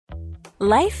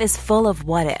Life is full of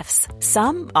what-ifs.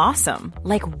 Some awesome,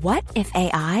 like what if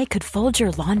AI could fold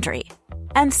your laundry?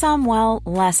 And some, well,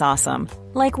 less awesome,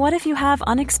 like what if you have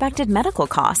unexpected medical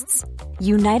costs?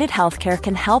 United Healthcare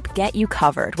can help get you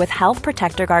covered with Health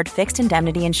Protector Guard fixed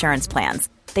indemnity insurance plans.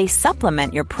 They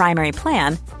supplement your primary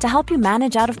plan to help you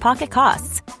manage out-of-pocket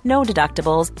costs. No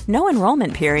deductibles, no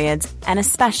enrollment periods, and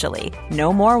especially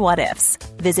no more what-ifs.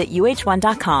 Visit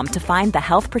uh1.com to find the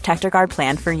Health Protector Guard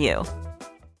plan for you.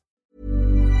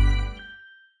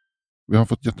 Vi har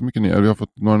fått jättemycket nya, vi har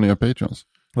fått några nya patrons.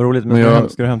 Vad roligt, men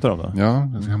ska du hämta dem då? Ja,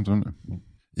 jag ska hämta dem nu.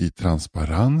 I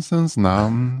transparensens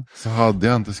namn så hade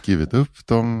jag inte skrivit upp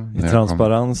dem. I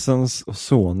transparensens och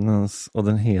sonens och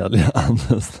den heliga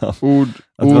andens namn. Ord.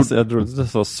 Jag trodde att det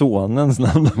sa sonens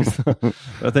namn också.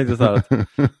 Jag tänkte så här,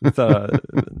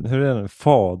 hur är det?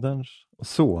 Faderns och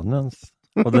sonens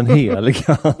och den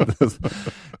heliga andens.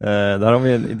 Där har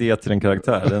vi en idé till en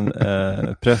karaktär. Den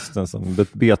prästen som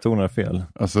betonar fel.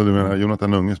 Alltså du menar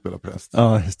Jonathan Unge spelar präst?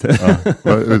 Ja, just det.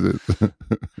 Ja.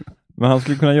 Men han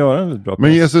skulle kunna göra en lite bra präst.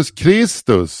 Men Jesus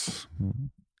Kristus!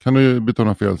 Kan du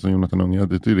betona fel som Jonathan Unge?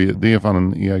 Det är fan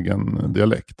en egen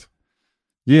dialekt.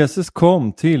 Jesus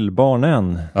kom till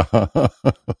barnen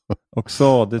och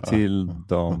sa det till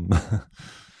dem.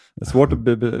 Det är svårt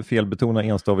att felbetona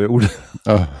enstaviga ord.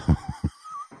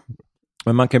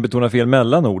 Men man kan betona fel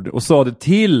mellanord. Och sa det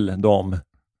till dem.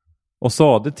 Och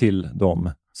sa det till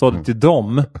dem. Sa det till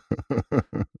dem.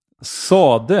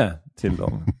 Sa det till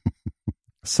dem.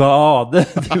 Sa det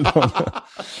till dem.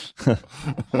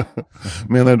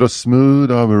 Menar du då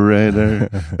smooth operator?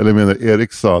 Eller menar du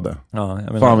Erik sa det? Ja,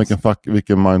 jag menar fan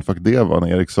vilken mindfuck det var när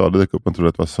Erik sa det. Dök upp och trodde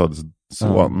att det var Södes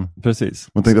son. Ja, precis.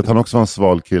 Man tänkte att han också var en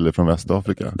sval kille från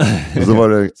Västafrika. Och så var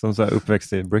det... Som så här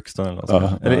uppväxt i Brixton eller något.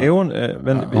 Ja. Eller är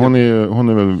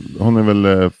hon är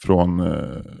väl från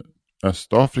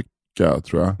Östafrika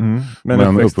tror jag.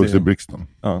 Men uppvuxen i Brixton.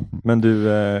 Ja. Men du,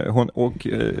 hon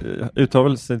uttalar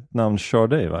väl sitt namn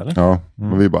Sharday, va? Eller? Ja,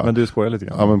 och vi bara... Men du skojar lite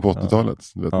grann. Ja, men på 80-talet.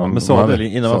 Ja. Men sa det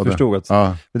innan man förstod att...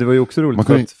 Ja. Men det var ju också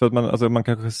roligt för att man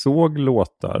kanske såg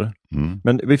låtar.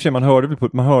 Men i och för sig,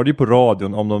 man hörde ju på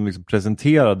radion om de liksom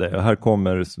presenterade och här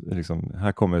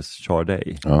kommer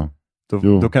Sharday. Ja.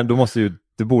 Då måste ju...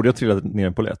 Det borde jag trilla ner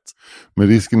en polett. Men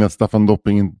risken är att Staffan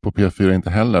Dopping på P4 inte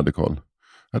heller hade koll.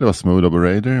 Ja, det var Smooth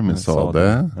Operator, men sa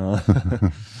det. Ja.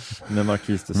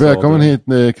 Välkommen hit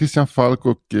Christian Falk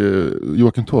och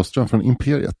Joakim Thåström från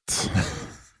Imperiet.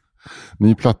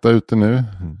 Ny platta ute nu.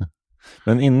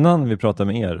 Men innan vi pratar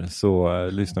med er så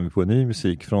lyssnar vi på ny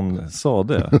musik från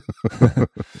Sade.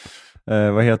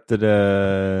 Vad heter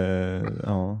det?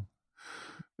 Ja.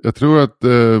 Jag tror att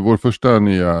vår första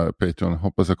nya Patreon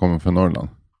hoppas jag kommer från Norrland.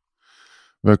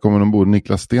 Välkommen ombord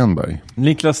Niklas Stenberg.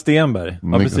 Niklas Stenberg,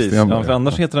 ja precis. Stenberg. Ja, för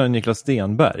annars heter han Niklas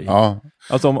Stenberg. Ja.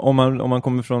 Alltså om man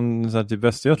kommer från så här, typ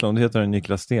Västergötland, då heter han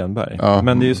Niklas Stenberg. Ja.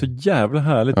 Men det är ju så jävla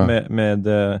härligt med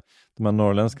de här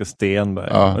norrländska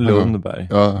Stenberg och Lundberg.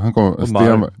 Ja, han kommer och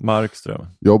Stenberg. Markström.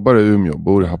 Jobbar i Umeå,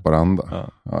 bor i Haparanda.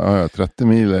 Ja, 30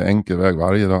 mil enkel väg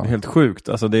varje dag. Helt sjukt,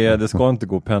 alltså det ska inte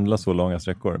gå att pendla så långa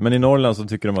sträckor. Men i Norrland så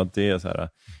tycker de att det är så här,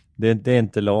 det är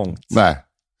inte långt. Nej.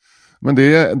 Men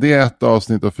det är ett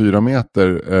avsnitt av 4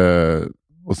 meter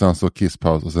och sen så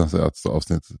kisspaus och sen så ett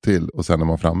avsnitt till och sen är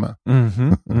man framme.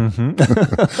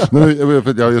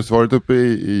 Jag har just varit uppe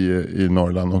i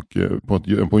Norrland och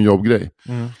på en jobbgrej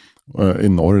i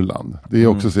Norrland. Det är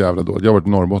också så jävla dåligt. Jag har varit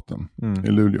i Norrbotten,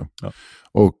 i Luleå. Ja.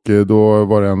 Och då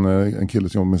var det en kille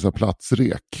som jobbade med så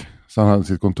platsrek. Så han hade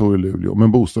sitt kontor i Luleå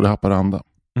men bostad i Haparanda.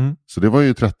 Så det var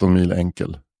ju 13 mil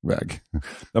enkel väg.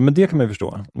 Ja, men det kan man ju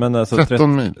förstå. Men alltså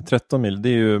 13 mil, det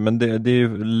är ju, men det är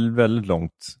ju väldigt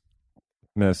långt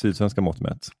med sydsvenska mått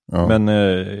mätt. Ja. Men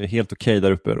helt okej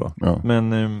där uppe då. Ja.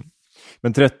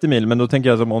 Men 30 mil, men då tänker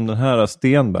jag som om den här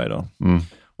Stenberg då.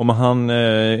 Om han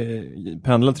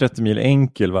pendlar 30 mil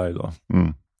enkel varje dag.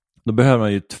 Då behöver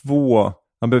man ju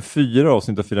han behöver 4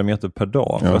 avsnitt av 4 meter per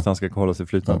dag för att han ska hålla sig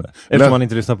flytande. Eftersom man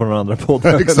inte lyssnar på någon andra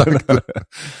poddar. Exakt.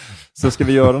 Så ska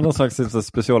vi göra någon slags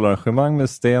specialarrangemang med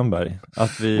Stenberg.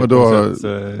 Att vi och då,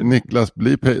 Niklas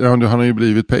han har ju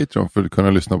blivit Patreon för att kunna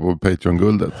lyssna på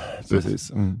Patreon-guldet.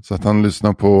 Precis. Så att han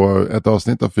lyssnar på ett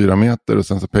avsnitt av 4 meter och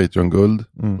sen så Patreon-guld.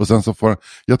 Och sen så får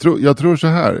jag tror så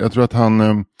här. Jag tror att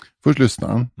han först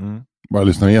lyssnar. Bara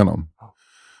lyssnar igenom.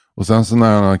 Och sen så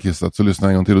när han har kissat så lyssnar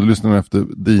han en gång till. Och då lyssnar han efter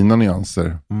dina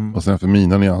nyanser. Och sen efter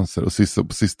mina nyanser. Och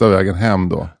på sista vägen hem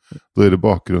då är det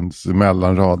bakgrunds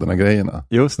mellan raderna grejerna.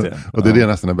 Just det. Och det är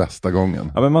nästan den bästa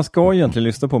gången. Ja, men man ska egentligen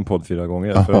lyssna på en podd 4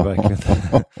 gånger. För verkligen.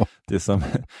 Det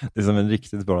är som en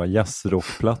riktigt bra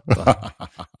jazzrockplatta.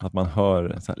 Att man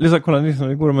hör. Kolla,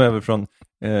 nu går de över från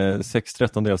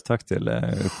 6/13 takt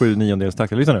eller 7/9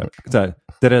 takt. Lyssna nu. Så här.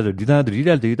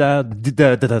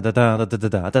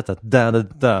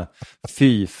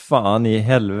 Fy fan i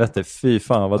helvete. Fy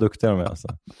fan vad duktiga de är alltså.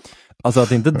 Alltså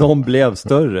att inte de blev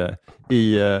större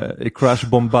i Crash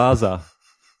Bombaza.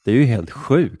 Det är ju helt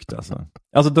sjukt alltså.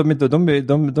 Alltså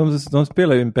de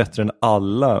spelar ju bättre än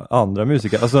alla andra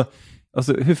musiker. Alltså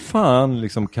hur fan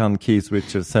liksom kan Keith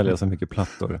Richards sälja så mycket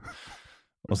plattor?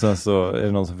 Och sen så är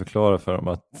det någon som förklarar för dem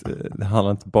att det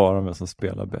handlar inte bara om vem som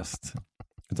spelar bäst.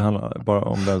 Det handlar bara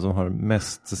om vem som har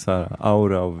mest så här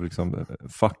aura av liksom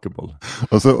fuckable.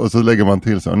 Och så lägger man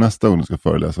till så här, nästa gång du ska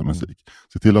föreläsa musik,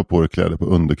 se till att ha på dig kläder på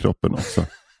underkroppen också.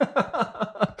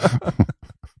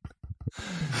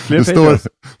 Det står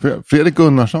Fredrik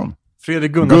Gunnarsson.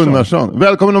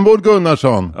 Välkommen ombord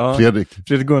Gunnarsson. Ja, Fredrik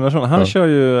Gunnarsson. Han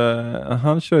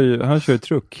kör ju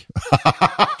truck.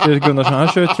 Fredrik Gunnarsson, han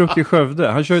kör ju truck i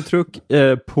Skövde. Han kör ju truck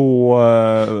på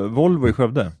Volvo i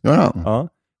Skövde. Ja.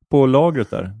 På lagret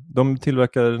där. De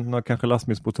tillverkar kanske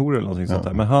lastbilsmotorer eller någonting sånt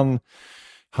där. Men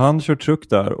han kör truck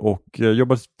där och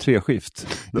jobbar 3-skift.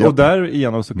 Yep. Och där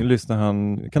igenom så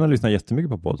kan han lyssna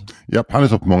jättemycket på podd. Ja, han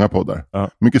lyssnar på många poddar. Ja.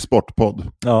 Mycket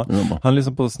sportpodd. Ja. Han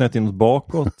lyssnar på Snett inåt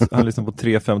bakåt. Han lyssnar på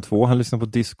 352. Han lyssnar på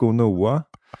Disco Noah.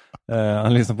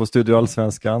 Han lyssnar på Studio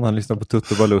Allsvenskan. Han lyssnar på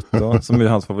Tutto Balutto som är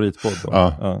hans favoritpodd.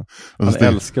 Ja. Ja. Han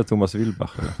älskar Thomas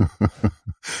Wilbach.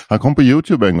 Han kom på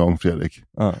YouTube en gång, Fredrik.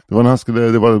 Ja. Det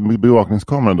var en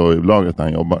bevakningskamera då i lagret där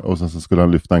han jobbar. Och sen så skulle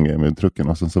han lyfta en grej med trucken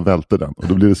och sen så välte den. Och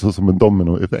då blir det så som en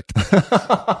dominoeffekt.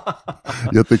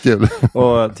 Jättekul.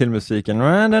 Och till musiken. Det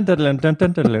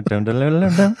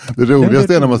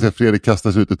roligaste är när man ser Fredrik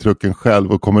kastas ut i trucken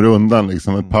själv och kommer undan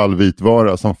liksom en pall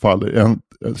vitvara som faller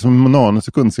som en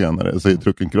nanosekund senare så är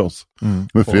trucken kross.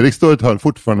 Men Fredrik står ett hörn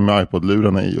fortfarande med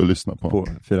iPod-lurarna i och lyssnar på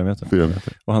 4 meter.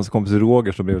 Och hans kompis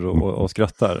Roger så blev och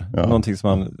skrattar. Ja. Någonting som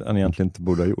han egentligen inte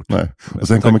borde ha gjort. Nej. Och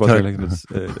sen kommer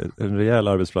en rejäl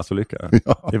arbetsplatsolycka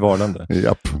i vardande.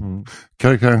 Japp.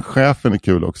 Karaktären chefen är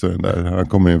kul också den där. Han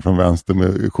kommer in från vänster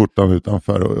med skjortan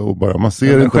utanför och bara man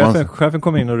ser inte. Chefen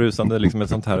kommer in och rusande liksom ett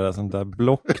sånt där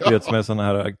block som är sån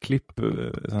här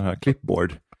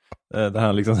clipboard. Där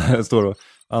han liksom står och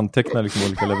antecknar liksom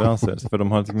olika leveranser. För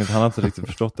han har inte riktigt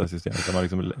förstått det här systemet. Man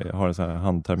liksom har en sån här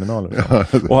handterminaler.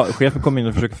 Och chefen kommer in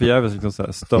och försöker förgäves liksom så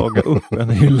här staga upp en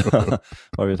hylla.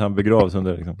 Han begravs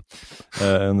under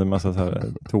en massa så här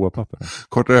toapapper.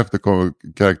 Kort därefter kommer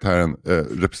karaktären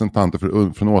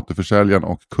representanter från återförsäljaren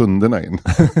och kunderna in.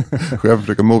 Chefen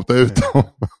försöker mota ut dem.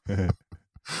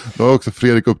 Då har också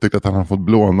Fredrik upptäckt att han har fått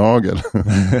blånagel.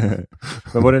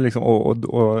 Men var det liksom, och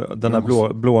den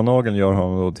här blånageln gör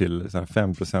honom då till så här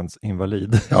 5%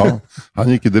 invalid. Ja, han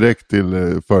gick ju direkt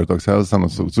till företagshälsan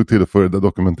och såg till att få det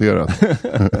dokumenterat.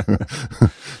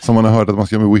 Som man har hört att man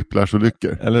ska göra med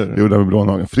whiplash-olyckor. Eller hur? Det gjorde med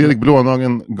blånageln. Fredrik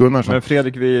Blånageln Gunnarsson. Men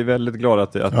Fredrik, vi är väldigt glada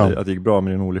att det gick bra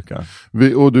med din olycka.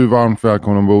 Och du är varmt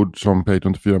välkommen ombord som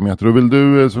Patreon till 4 meter. Och vill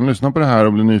du som lyssnar på det här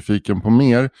och blir nyfiken på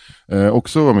mer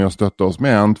också vara med och stötta oss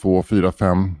med $1, $2, $4,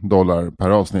 $5 per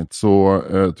avsnitt så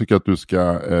tycker jag att du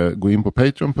ska gå in på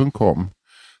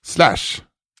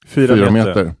patreon.com/4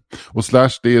 meter. Och slash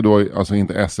det är då alltså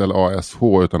inte SLASH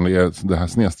utan det är det här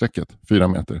snedstrecket 4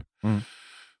 meter.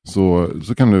 Så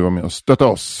kan du vara med och stötta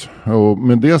oss. Och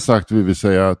med det sagt vill vi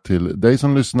säga till dig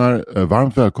som lyssnar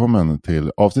varmt välkommen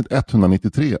till avsnitt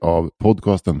 193 av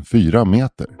podcasten 4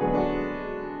 meter.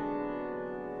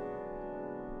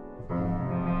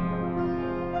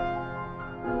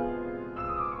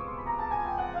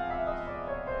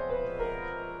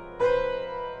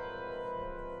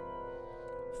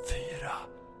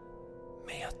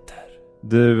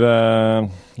 Du,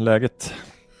 läget?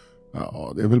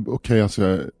 Ja, det är väl okej.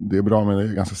 Alltså, det är bra men det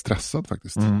är ganska stressad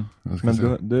faktiskt.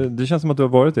 Men det känns som att du har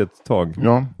varit det ett tag.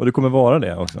 Ja. Och det kommer vara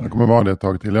det också. Det kommer vara det ett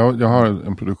tag till. Jag har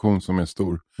en produktion som är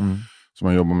stor. Som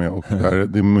jag jobbar med och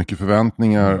det är mycket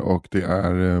förväntningar och det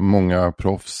är många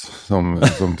proffs som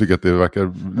tycker att det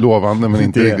verkar lovande men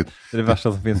inte riktigt. Det är det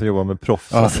värsta som finns att jobba med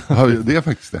proffs. Ja, det är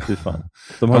faktiskt det. Fy fan.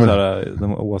 De har de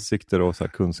har åsikter och så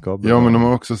här kunskaper. Ja, men de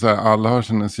har också så här, alla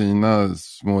har sina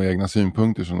små egna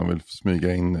synpunkter som de vill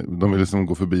smyga in. De vill liksom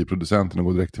gå förbi producenten och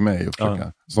gå direkt till mig och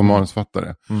försöka som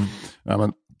manusfattare. Ja,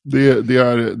 men det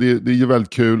är ju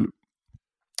väldigt kul.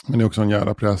 Men det är också en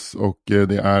jävla press och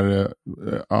det är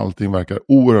allting verkar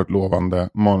oerhört lovande.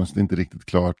 Manuset är inte riktigt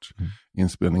klart.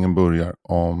 Inspelningen börjar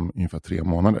om ungefär 3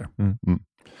 månader.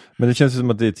 Men det känns som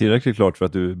att det är tillräckligt klart för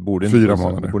att du borde inte 4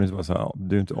 månader. Du borde inte vara så här,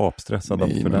 du är inte apstressad.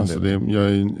 Nej, för den alltså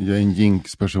jag är en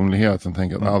jinx-personlighet som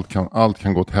tänker att allt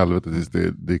kan gå åt helvete tills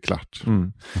det är klart.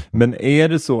 Men är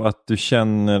det så att du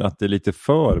känner att det är lite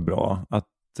för bra? Att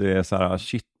det är så här,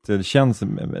 shit, det känns,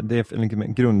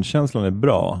 grundkänslan är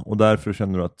bra och därför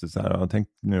känner du att så här, jag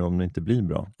tänkte nu om det inte blir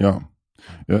bra. Ja.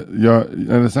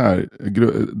 Eller så här,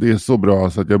 det är så bra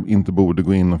så att jag inte borde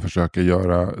gå in och försöka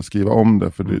skriva om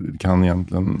det, för det kan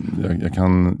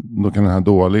egentligen då kan den här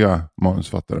dåliga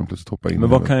manusfattaren plötsligt hoppa in. Men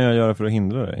vad kan jag göra för att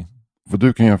hindra dig? Vad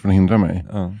du kan göra för att hindra mig?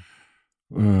 Ja.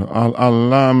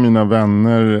 Alla mina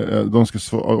vänner,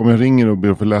 om jag ringer och ber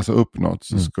att få läsa upp något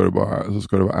så ska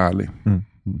du vara ärlig.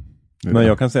 Men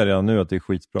jag kan säga redan nu att det är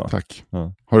skitbra. Tack.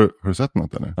 Ja. Har du sett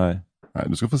något eller? Nej,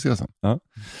 du ska få se sen. Ja.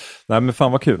 Nej, men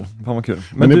fan vad kul.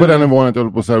 Men det är på den nivån att jag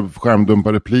håller på så här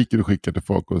skärmdumpa repliker och skickar till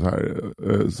folk och så här.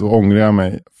 Så ångrar jag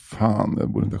mig. Fan,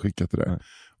 jag borde inte skicka till det.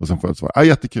 Och sen får jag ett svar.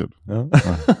 Jättekul. Ja.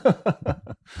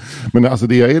 Men alltså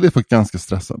jag är faktiskt ganska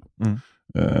stressad.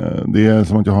 Det är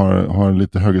som att jag har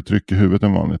lite högre tryck i huvudet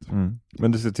än vanligt.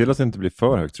 Men du ser till att det inte blir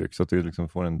för högt tryck så att du liksom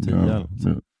får en 10. Ja.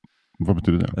 Vad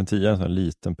betyder det? En 10 är en sån här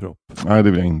liten propp. Nej,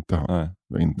 det vill jag inte ha.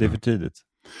 Nej. Det är för tidigt.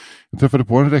 Jag träffade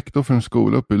på en rektor för en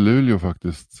skola uppe i Luleå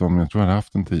faktiskt, som jag tror hade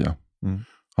haft en 10.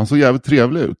 Han såg jävligt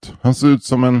trevlig ut. Han såg ut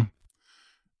som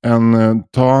en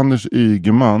ta Anders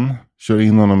Ygeman, kör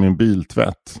in honom i en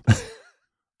biltvätt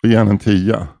och ge en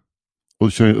 10.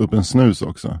 Och kör upp en snus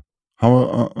också. Det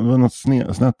var något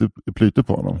snett i plytet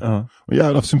på honom. Ja. Och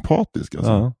jävla sympatisk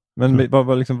alltså. Ja. Men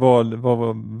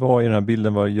vad i den här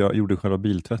bilden gjorde själva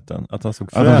biltvätten? Att han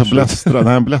såg fräsch ut?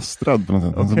 Han blästrad på något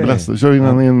sätt. Okay.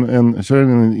 Kör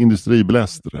in en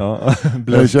industribläster. Ja,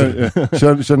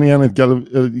 kör ner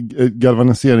ett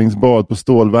galvaniseringsbad på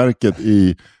stålverket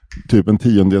i typ en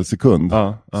 10:e sekund.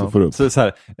 Så får du upp. Så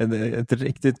här, ett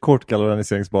riktigt kort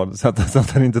galvaniseringsbad så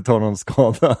att han inte tar någon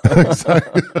skada.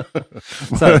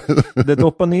 Så här, det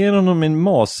doppar ner honom i en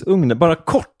masugn, bara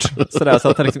kort. Så där, så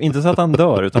att han liksom, inte så att han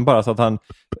dör, utan bara så att han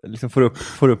liksom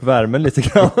får upp värmen lite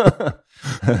grann.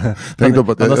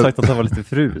 Han har sagt att han var lite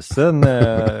frusen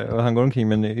och han går omkring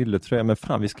med en ylletröja. Men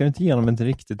fan, vi ska inte ge honom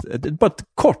bara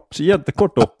ett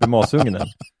jättekort upp i masugnen.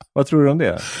 Vad tror du om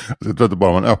det? Jag tror att det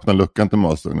bara man öppnar luckan till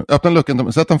masugnen.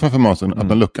 Sätt den framför masugnen,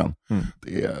 öppna luckan.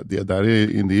 Det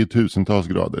är tusentals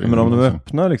grader. Men om de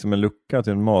öppnar liksom en lucka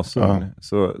till en masugn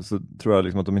så tror jag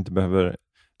liksom att de inte behöver.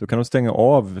 Då kan de stänga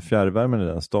av fjärrvärmen i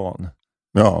den stan.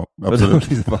 Ja, absolut.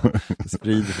 Liksom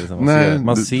sprider sig.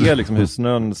 Man ser liksom hur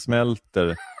snön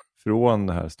smälter från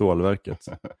det här stålverket.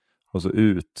 Och så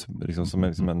ut, liksom som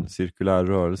en cirkulär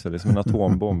rörelse. Det är som en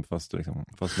atombomb fast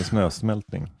med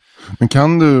snösmältning. Men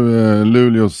kan du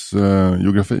Luleås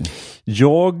geografi?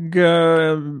 Jag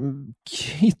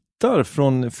hittar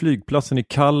från flygplatsen i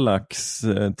Kallax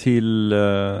till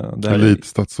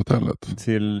Elitstadshotellet.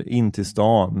 In till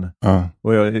stan.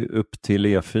 Och jag är upp till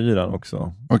E4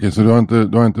 också. Okej, så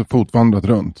du har inte fotvandrat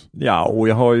runt? Ja, och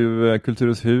jag har ju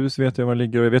Kulturens hus, vet jag var det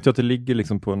ligger. Och jag vet ju att det ligger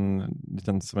liksom på en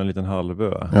liten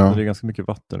halvö. Ja. Det är ganska mycket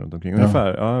vatten runt omkring.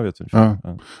 Ungefär, jag vet ungefär.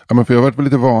 Ja, men för jag har varit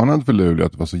lite varnad för Luleå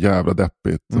att det var så jävla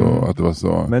deppigt. Och att det var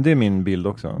så. Men det är min bild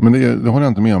också. Men det håller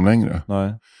jag inte med om längre.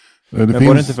 Nej. Men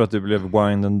var det inte för att du blev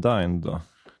wined and dined då?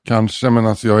 Kanske, men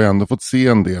alltså jag har ändå fått se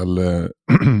en del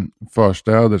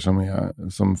förstäder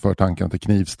som för tankarna till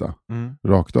Knivsta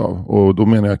rakt av. Och då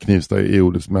menar jag Knivsta i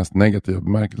ordets mest negativa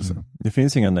bemärkelse. Det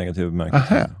finns inga negativa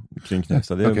bemärkelser kring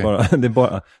Knivsta. Det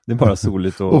är bara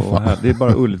soligt och här. Det är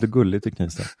bara ulligt och gulligt i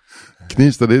Knivsta.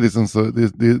 Knivsta, det är liksom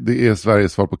det är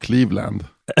Sveriges svar på Cleveland.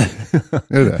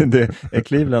 Är det? Är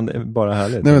Cleveland bara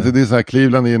härligt? Nej, men det är så här,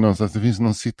 Cleveland är någonstans, det finns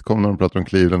någon sitcom när de pratar om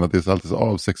Cleveland att det är alltid så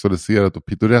avsexualiserat och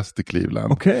pittoreskt i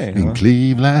Cleveland. Okay,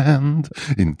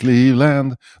 in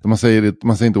Cleveland. Man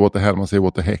säger inte what the hell, man säger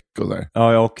what the heck och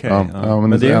där. Okej.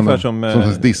 Men det är ungefär som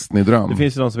Disney-dröm. Det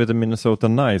finns ju någon som heter Minnesota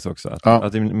Nice också.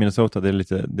 Att i Minnesota det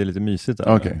är lite mysigt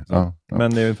där. Okay,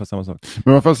 men det är ungefär samma sak.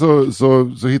 Men i alla fall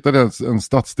så hittade jag en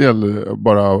stadsdel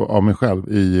bara av mig själv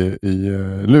i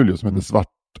Luleå som heter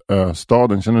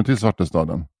Svartöstaden. Känner du till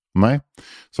Svartöstaden? Nej.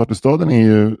 Svartöstaden är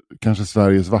ju kanske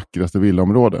Sveriges vackraste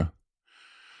villaområde.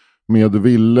 Med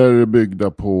villor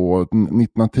byggda på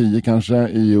 1910 kanske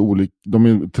de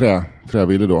är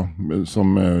trävillor då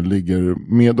som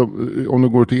ligger med, om du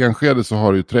går till Enskede så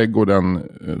har du trädgården,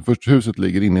 först huset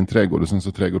ligger inne i en trädgård och sen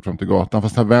så trädgård fram till gatan,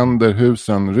 fast här vänder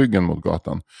husen ryggen mot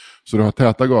gatan. Så du har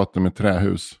täta gator med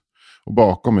trähus och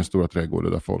bakom är stora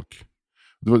trädgårdar där folk.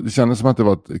 Det kändes som att det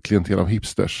var ett klientel av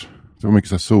hipsters. Det var mycket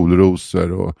så här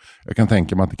solrosor och jag kan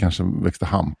tänka mig att det kanske växte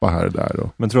hampa här och där.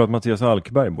 Men tror du att Mattias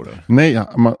Alkberg bor där? Nej,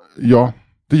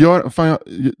 det gör, fan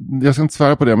jag ska inte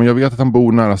svära på det, men jag vet att han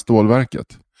bor nära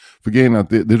stålverket. För grejen är att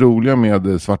det roliga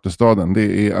med Svartöstaden,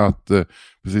 det är att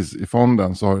precis i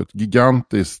fonden så har ett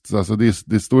gigantiskt, alltså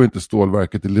det står inte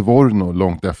stålverket i Livorno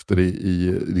långt efter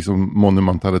i liksom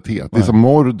monumentalitet. Det är som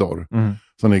Mordor.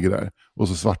 som ligger där. Och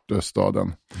så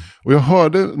Svartöstaden. Och jag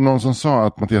hörde någon som sa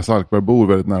att Mattias Alkberg bor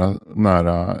väldigt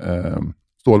nära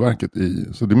stålverket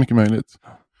så det är mycket möjligt.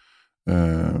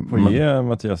 Får ge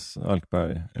Mattias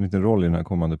Alkberg en liten roll i den här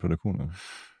kommande produktionen?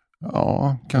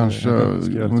 Ja, kanske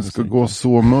det ska gå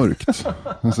så mörkt.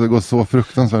 Det ska gå så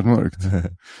fruktansvärt mörkt.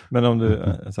 Men om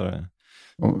du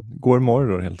går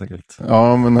morgon helt enkelt.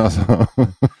 Ja, men alltså.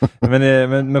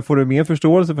 men får du mer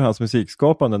förståelse för hans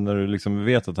musikskapande när du liksom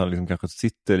vet att han liksom kanske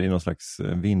sitter i någon slags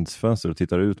vindsfönster och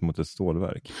tittar ut mot ett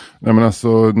stålverk? Nej, men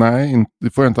alltså, det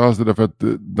får jag inte alls det, därför att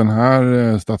den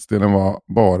här stadsdelen var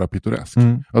bara pittoresk.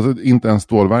 Alltså inte ens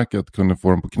stålverket kunde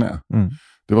få dem på knä.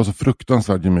 Det var så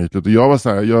fruktansvärt gemytligt. Och jag var så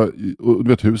här, du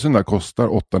vet, husen där kostar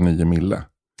 8-9 mille.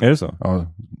 Är det så? Ja.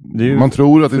 Man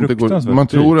tror att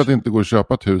det inte går att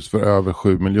köpa ett hus för över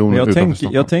 7 miljoner.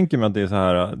 Jag tänker mig att det är så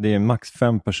här, det är max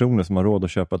 5 personer som har råd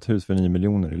att köpa ett hus för 9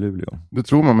 miljoner i Luleå. Det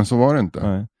tror man, men så var det inte.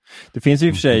 Nej. Det finns ju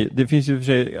i och för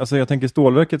sig, alltså jag tänker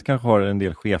stålverket kanske har en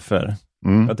del chefer.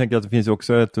 Jag tänker att det finns ju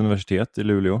också ett universitet i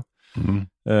Luleå.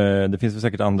 Det finns väl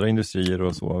säkert andra industrier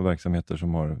och så, verksamheter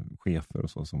som har chefer och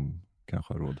så som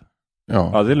kanske har råd.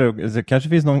 Ja, det kanske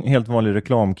finns någon helt vanlig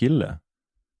reklamkille.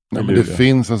 Nej, men det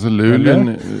finns alltså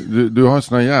Luleå. Du har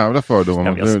såna jävla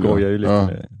fördomar. Jag skojar ju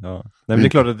lite. Ja. Nej, men det är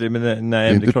klart att det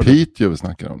är inte Piteå vi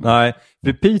snackar om. Nej, det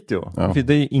är Piteå. Ja.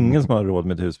 Det är ingen som har råd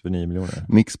med ett hus för 9 miljoner.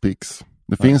 Nixpix.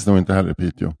 Det finns nog inte heller i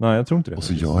Piteå. Nej, jag tror inte det. Och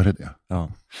så gör det. Ja.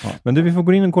 Men vi får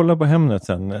gå in och kolla på Hemnet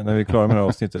sen när vi är klara med det här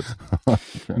avsnittet.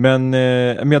 Okay. Men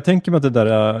jag tänker mig att det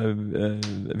där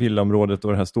villaområdet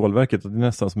och det här stålverket, det är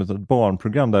nästan som ett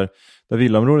barnprogram där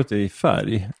villaområdet är i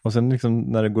färg. Och sen liksom,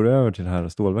 när det går över till det här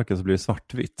stålverket så blir det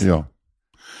svartvitt. Ja,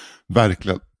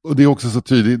 verkligen. Och det är också så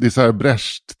tydligt, det är så här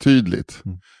bräscht-tydligt.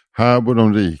 Här bor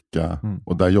de rika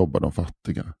och där jobbar de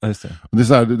fattiga. Ja, just det. Och det är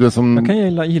så här, det är som... Jag kan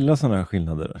gilla sådana här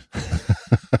skillnader.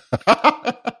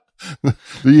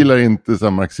 Du gillar inte så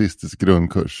här marxistisk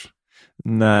grundkurs?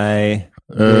 Nej,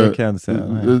 det kan jag inte säga.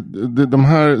 De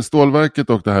här stålverket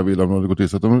och det här villaområdet går till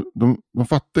så att de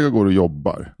fattiga går och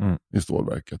jobbar i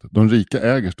stålverket. De rika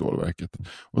äger stålverket.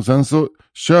 Och sen så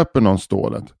köper någon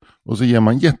stålet och så ger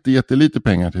man jättelite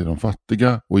pengar till de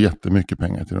fattiga och jättemycket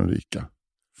pengar till de rika.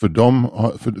 För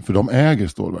de äger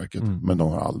stålverket, men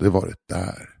de har aldrig varit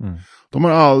där. De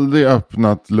har aldrig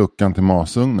öppnat luckan till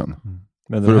masugnen.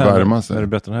 Men för att värma sig. När du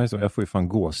berättar den här historien, jag får ju fan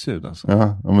gåshud alltså.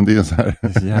 Ja, men det är så här. Det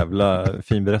är så jävla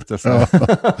fin berättelse. Ja.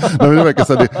 Men det verkar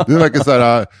så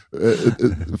här,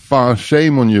 fan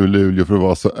shame on you Luleå för att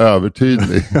vara så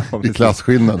övertydlig i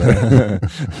klasskillnader.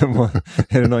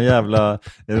 Är det någon jävla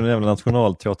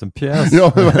nationalteaterpjäs?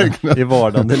 Ja, verkligen. I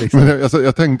vardagen liksom. Men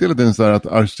jag tänkte hela tiden så här att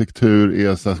arkitektur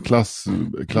är så här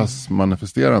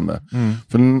klassmanifesterande.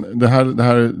 För det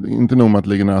här inte nog med att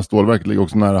ligga nära stålverket, ligger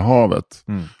också nära havet.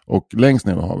 Och längst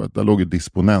ner vid havet, där låg ju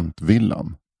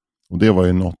disponentvillan. Och det var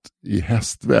ju något i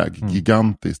hästväg,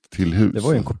 gigantiskt till hus. Det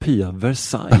var ju en kopia av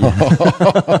Versailles.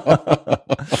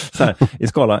 Så här, i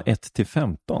skala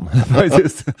 1-15.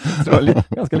 Det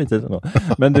var ganska litet ändå.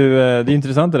 Men du, det är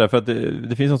intressant det där, för att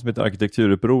det finns något som heter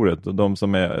arkitekturupproret, och de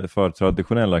som är för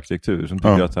traditionell arkitektur, som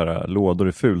tycker att här, lådor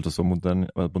är fult och så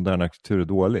modern arkitektur är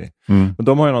dålig. Men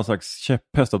de har ju någon slags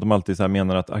käpphäst att de alltid så här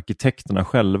menar att arkitekterna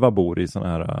själva bor i såna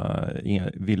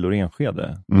här villor i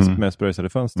Enskede med spröjsade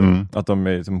fönster. Att de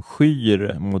är liksom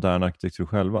skyr modern arkitektur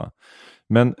själva.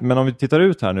 Men om vi tittar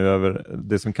ut här nu över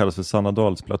det som kallas för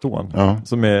Sannadalsplatån,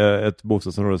 som är ett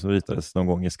bostadsområde som ritades någon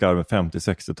gång i skarven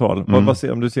 50-60-tal.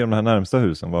 Om du ser de här närmsta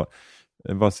husen,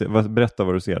 berätta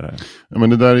vad du ser här. Ja, men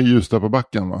det där är Ljusdal på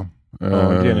backen, va?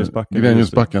 Gränhusbacken. Det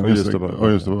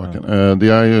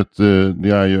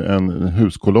är ju en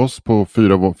huskoloss på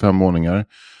 4-5 våningar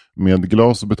med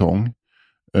glas och betong.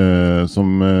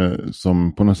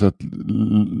 Som på något sätt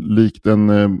likt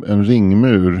en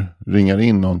ringmur ringar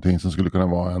in någonting som skulle kunna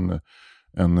vara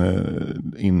en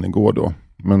innergård då.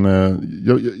 Men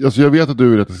jag vet att du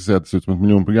vill att jag ska säga att det ser ut som ett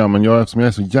miljonprogram, men eftersom jag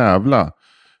är så jävla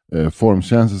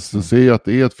formkänslig så ser jag att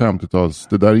det är ett 50-tals,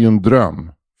 det där är ju en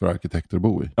dröm för arkitekter att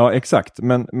bo i. Ja, exakt.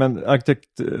 Men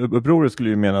arkitektupproret skulle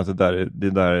ju mena att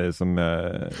det där är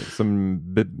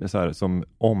som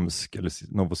Omsk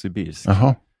eller Novosibirsk.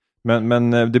 Jaha.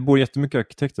 Men det bor jättemycket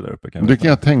arkitekter där uppe. Det kan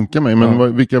jag tänka mig,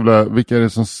 men vilka är det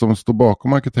som står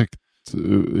bakom arkitekt?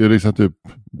 Är det liksom typ...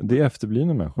 Det är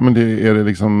efterblivna människor. Men är det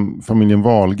liksom familjen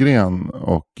Wahlgren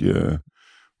och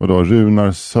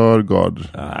Runar Sörgård?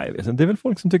 Nej, jag vet inte. Det är väl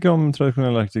folk som tycker om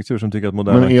traditionell arkitektur, som tycker att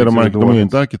modern men arkitektur är dåligt. Men de är ju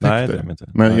inte arkitekter. Nej, det är de inte.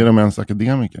 Nej, är de ens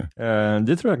akademiker?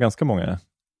 Det tror jag ganska många är.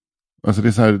 Alltså det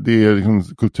är så här, det är liksom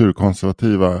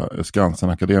kulturkonservativa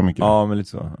Skansen-akademiker. Ja, men lite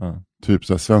så. Ja. Typ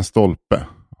så här Sven Stolpe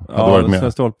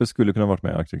Sven Stolpe skulle kunna varit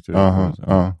med i arkitektur.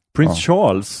 Prince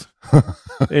Charles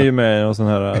är ju med i en sån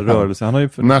här rörelse. Han har ju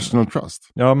National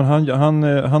Trust. Ja, men han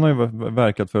har ju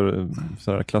verkat för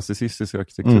så här klassicistisk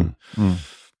arkitektur.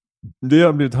 Det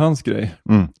har blivit hans grej.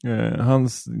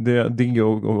 Det digga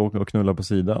och knulla på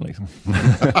sidan liksom.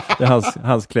 Det är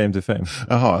hans claim to fame.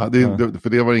 Jaha, för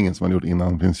det var ingen som hade gjort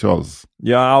innan Prins Charles.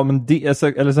 Ja, men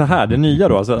eller så här, det nya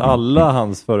då, alltså alla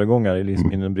hans föregångare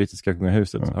liksom, i det brittiska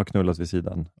kungahuset har knullat vid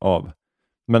sidan av.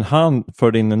 Men han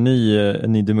förde in en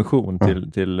ny dimension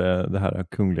till det här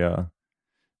kungliga.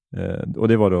 Och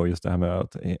det var då just det här med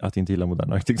att inte gilla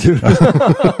modern arkitektur.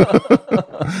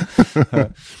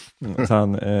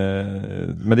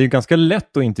 Men det är ju ganska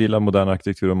lätt att inte gilla modern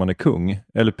arkitektur om man är kung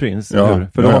eller prins.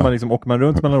 För då har man liksom, åker man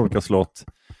runt mellan olika slott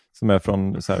som är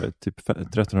från så här, typ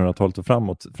 1300-talet och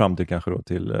framåt, fram till kanske då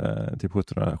till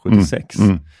 1776.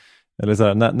 Eller så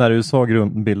här, när USA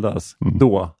bildas,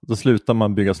 då slutar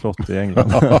man bygga slott i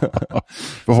England.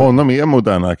 För honom är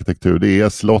modern arkitektur, det är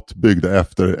slott byggda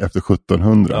efter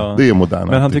 1700. Ja. Det är modern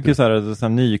arkitektur. Men han tycker så här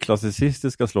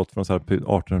nyklassicistiska slott från så här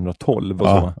 1812 och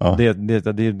så. Det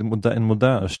är en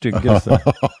modern styggelse.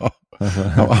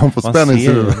 Han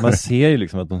får man ser ju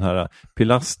liksom att de här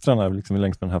pilastrarna liksom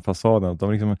längs med den här fasaden,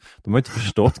 de har inte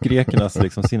förstått grekernas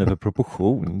liksom sinne för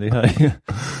proportion. Det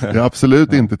är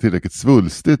absolut inte tillräckligt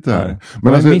svulstigt det här.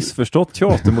 Men man har missförstått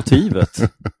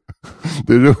teatermotivet.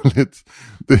 Det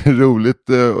är roligt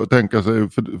att tänka sig,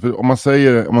 för om man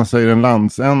säger en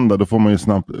landsända, då får man ju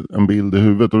snabbt en bild i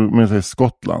huvudet. Och om man säger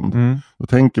Skottland, då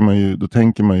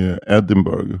tänker man ju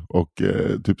Edinburgh och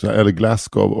typ så här, eller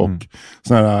Glasgow och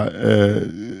såna här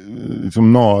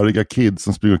liksom nariga kids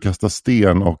som springer och kastar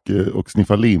sten och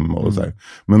sniffar lim och så här.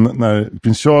 Men när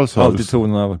Prins Charles har alltid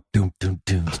tonen av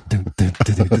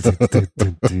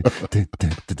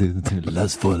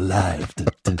lust for life,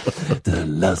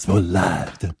 lust for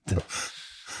life.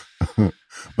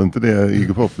 Men inte det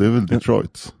Iggy Pop, det är väl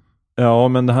Detroit. Ja,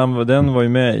 men den var ju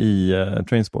med i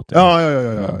Trainspotting. Ja,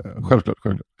 självklart.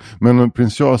 Men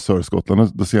Prins Charles hör i Skottland,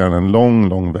 då ser han en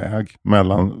lång väg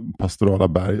mellan pastorala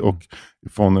berg och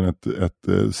från ett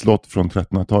slott från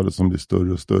 1300-talet som blir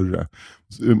större och större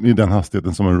i den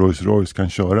hastigheten som en Rolls Royce kan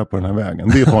köra på den här vägen.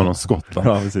 Det är på honom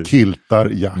Skottland. Kiltar,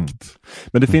 jakt.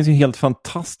 Men det finns ju helt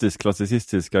fantastisk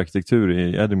klassicistisk arkitektur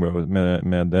i Edinburgh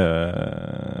med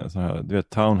så här, du vet,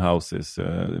 townhouses,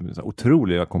 så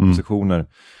otroliga kompositioner.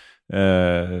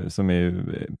 Som är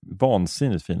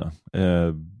vansinnigt fina.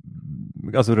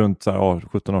 Alltså runt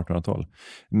 1700-1800-tal.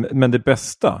 Men det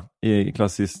bästa i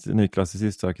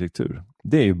nyklassicistisk arkitektur,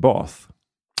 det är ju Bath.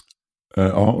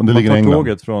 Och det ligger i England.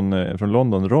 Tåget från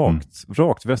London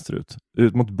rakt västerut.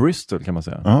 Ut mot Bristol kan man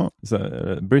säga. Så,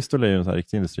 Bristol är ju en sån här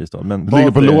riktig industristad. Men det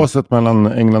ligger på låset mellan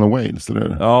England och Wales,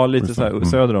 eller? Ja, lite så här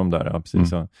söder om där. Ja,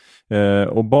 precis.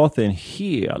 Och Bath är en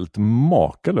helt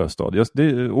makalös stad.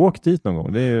 Åk dit någon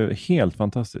gång. Det är helt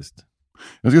fantastiskt.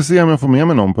 Jag ska se om jag får med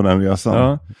mig någon på den resan.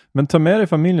 Ja, men ta med dig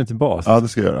familjen till Bath. Ja, det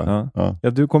ska jag göra. Ja,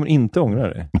 du kommer inte ångra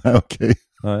dig. Nej, okej.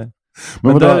 Nej.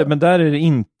 Men där är det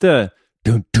inte...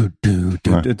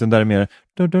 utan där är mer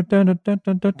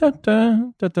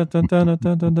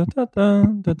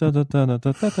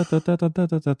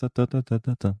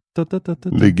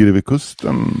ligger det vid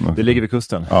kusten? Det ligger vid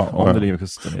kusten. Det ligger vid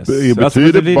kusten. Yes.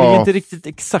 Det ligger inte riktigt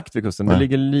exakt vid kusten. Nej. Det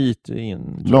ligger lite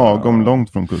in. Lagom långt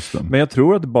från kusten. Men jag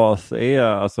tror att Bath är,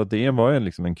 alltså det var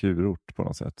liksom en kurort på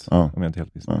något sätt. Om jag inte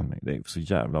helt visste. Det är så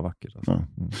jävla vackert. Alltså.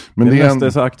 Men det är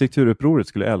så arkitekturupproret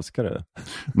skulle älska det.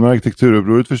 Men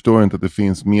arkitekturupproret förstår inte att det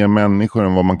finns mer människor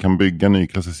än vad man kan bygga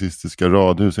nyklassicistiska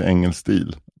radhus i engelsk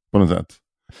stil på något sätt.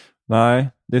 Nej,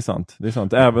 det är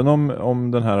sant. Även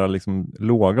om den här liksom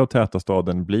låga och täta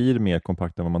staden blir mer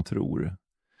kompakt än vad man tror.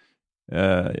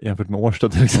 Jämfört med Årsta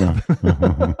till exempel.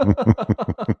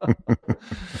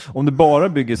 Om du bara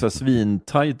bygger så här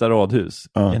svintajta radhus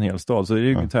i en hel stad, så är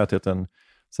ju tätheten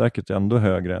säkert ändå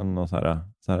högre än någon så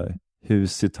här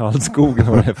hus i tallskogen.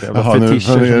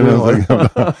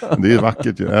 Det är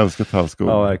vackert, jag älskar tallskog.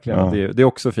 Ja, verkligen. Det är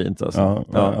också fint alltså.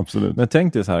 Ja, absolut. Men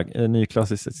tänk dig så här,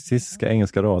 nyklassiska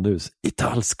engelska radhus i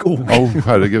tallskog.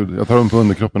 Herregud, jag tar dem på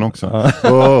underkroppen också.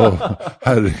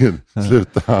 Herregud,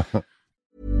 sluta.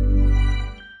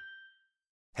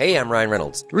 Hey, I'm Ryan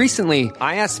Reynolds. Recently,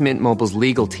 I asked Mint Mobile's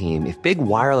legal team if big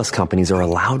wireless companies are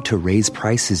allowed to raise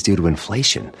prices due to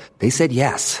inflation. They said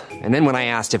yes. And then when I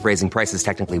asked if raising prices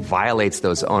technically violates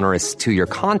those onerous 2-year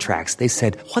contracts, they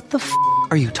said, "What the f***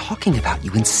 are you talking about,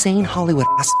 you insane Hollywood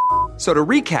ass?" So to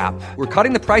recap, we're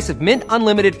cutting the price of Mint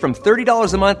Unlimited from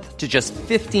 $30 a month to just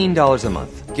 $15 a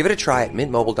month. Give it a try at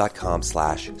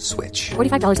mintmobile.com/switch.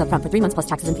 $45 up front for 3 months plus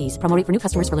taxes and fees. Promo rate for new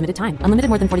customers for limited time. Unlimited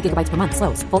more than 40 gigabytes per month.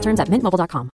 Slows full terms at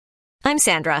mintmobile.com. I'm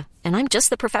Sandra, and I'm just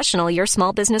the professional your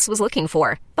small business was looking for.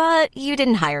 But you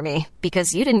didn't hire me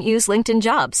because you didn't use LinkedIn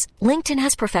Jobs. LinkedIn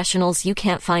has professionals you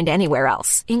can't find anywhere else,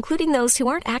 including those who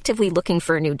aren't actively looking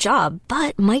for a new job,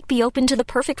 but might be open to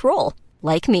the perfect role,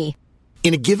 like me.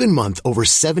 In a given month, over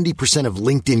 70% of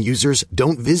LinkedIn users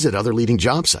don't visit other leading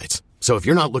job sites. So if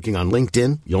you're not looking on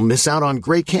LinkedIn, you'll miss out on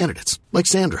great candidates like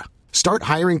Sandra. Start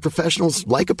hiring professionals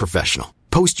like a professional.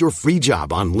 Post your free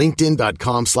job on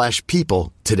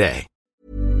linkedin.com/people today.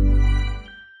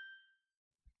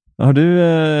 Har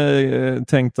du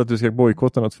tänkt att du ska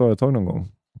bojkotta något företag någon gång?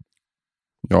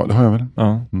 Ja, det har jag väl.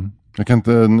 Ja. Mm. Jag kan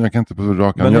inte på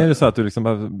rakan. Men är det så att du liksom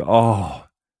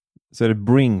så är det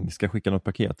Bring ska skicka något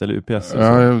paket eller UPS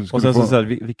och sen så här,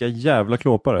 vilka jävla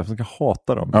klåpare som ska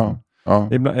hata dem. Ja.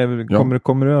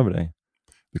 Kommer det över dig?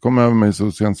 Det kom över mig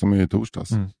så sent som i torsdags.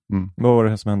 Vad var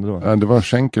det som hände då? Det var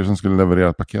Schenker som skulle leverera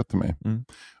ett paket till mig.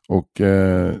 Och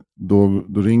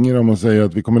då ringer de och säger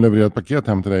att vi kommer leverera ett paket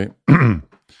hem till dig.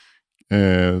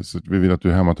 Så vi vill att du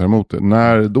är hemma och tar emot det.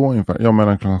 När då ungefär? Ja,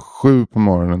 mellan klockan 7 på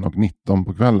morgonen och 19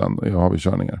 på kvällen. Då har vi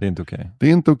körningar. Det är inte okej. Det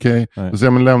är inte okej. Då säger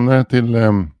jag, men lämna det till...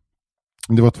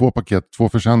 det var 2 paket, 2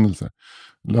 försändelser.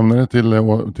 Lämna det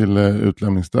till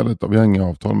utlämningsstället. Då. Vi har inga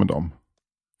avtal med dem.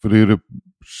 För det är ju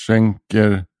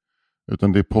Schenker,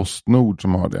 utan det är Postnord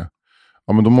som har det.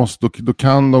 Ja, men då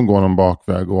kan de gå någon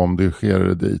bakväg och om det sker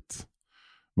det dit.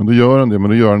 Men då gör de det, men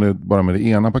då gör de det bara med det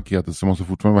ena paketet, så måste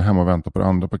fortfarande vara hemma och vänta på det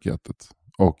andra paketet.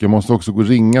 Och jag måste också gå och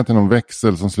ringa till någon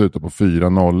växel som slutar på 4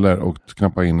 nollor och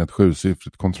knappa in ett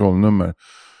 7-siffrigt kontrollnummer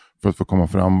för att få komma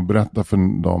fram och berätta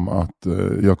för dem att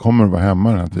jag kommer att vara hemma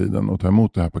den här tiden och ta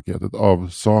emot det här paketet av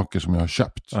saker som jag har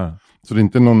köpt. Så det är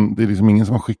inte det är liksom ingen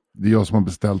som har det är jag som har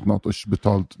beställt något och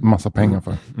betalt massa pengar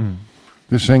för.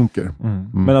 Det skänker.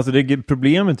 Men alltså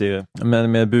problemet är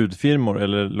med budfirmor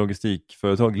eller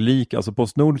logistikföretag alltså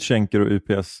Postnord, Schenker och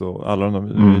UPS och alla de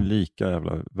är lika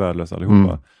jävla värdelösa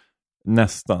allihopa.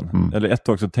 Nästan. Eller ett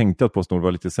tag så tänkte jag att Postnord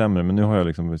var lite sämre, men nu har jag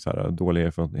liksom så här dåliga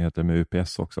erfarenheter med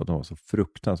UPS också, att de var så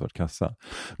fruktansvärt kassa.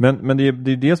 Men det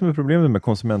är det som är problemet med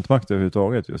konsumentmakt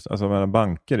överhuvudtaget just. Alltså mellan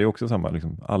banker, det är också samma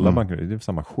liksom, alla banker, det är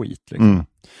samma skit liksom.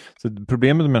 Så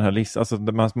problemet med den här listan,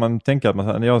 alltså man tänker att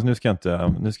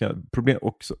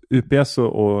också UPS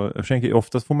och Schenker,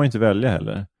 oftast får man inte välja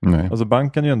heller. Nej. Alltså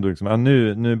banken är ju ändå liksom,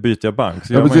 nu byter jag bank.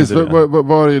 Så precis,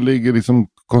 var ligger liksom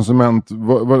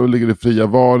var ligger det fria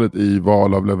valet i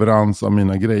val av leverans av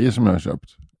mina grejer som jag har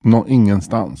köpt?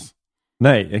 Ingenstans.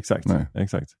 Nej, exakt.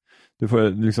 Du får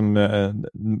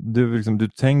du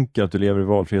tänker att du lever i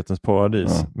valfrihetens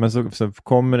paradis. Men så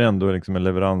kommer det ändå liksom en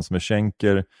leverans med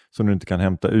Schenker som du inte kan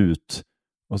hämta ut.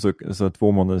 Och så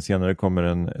 2 månader senare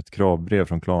kommer ett kravbrev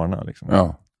från Klarna. Liksom.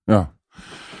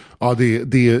 Ja, det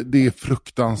är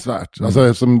fruktansvärt. Alltså,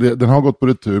 eftersom den har gått på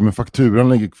retur, men fakturan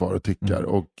ligger kvar och tickar.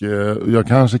 Och jag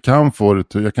kanske kan få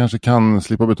retur, jag kanske kan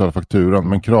slippa betala fakturan,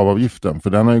 men kravavgiften, för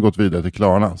den har ju gått vidare till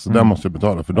Klarna. Så den måste jag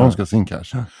betala, för de ska sin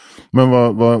cash. Men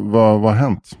vad har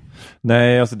hänt?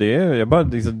 Nej, alltså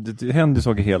det händer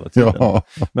saker hela tiden. Ja.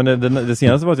 Men det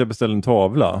senaste var att jag beställde en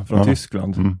tavla från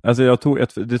Tyskland. Alltså jag tog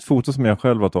ett foto som jag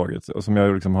själv har tagit och som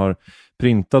jag liksom har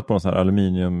printat på en sån här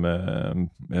aluminium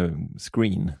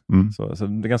screen. Så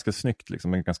det är ganska snyggt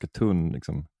liksom, en ganska tunn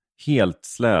liksom, helt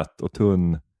slät och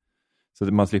tunn, så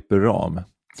att man slipper ram.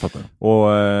 Och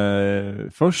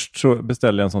först så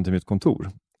beställde jag en sån till mitt kontor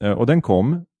och den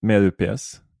kom med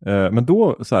UPS. Men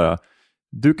då så här,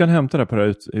 du kan hämta det på det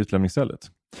här utlämningsstället.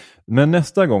 Men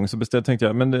nästa gång så tänkte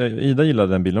jag, men Ida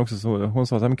gillade den bilen också, så hon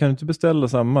sa så här, men kan du inte beställa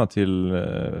samma till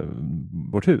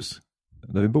vårt hus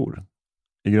där vi bor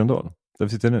i Gröndal, där vi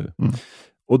sitter nu?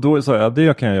 Och då sa jag,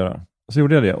 det kan jag göra. Och så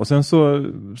gjorde jag det. Och sen så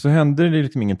hände det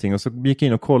liksom ingenting. Och så gick jag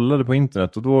in och kollade på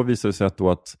internet. Och då visade det sig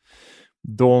att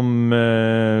de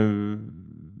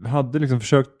hade liksom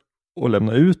försökt att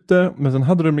lämna ut det. Men sen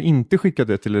hade de inte skickat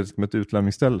det till ett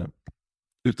utlämningsställe.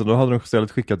 Utan då hade de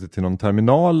istället skickat det till någon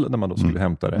terminal där man då skulle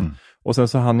hämta det. Och sen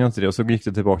så hann jag inte det. Och så gick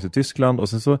det tillbaka till Tyskland. Och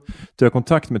sen så tog jag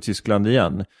kontakt med Tyskland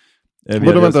igen.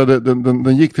 Vänta,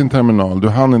 den gick till en terminal. Du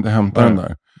hann inte hämta den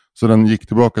där. Så den gick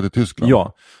tillbaka till Tyskland?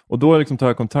 Ja, och då liksom tar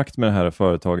jag kontakt med det här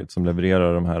företaget som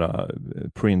levererar de här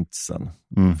printsen,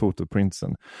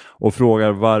 fotoprintsen, och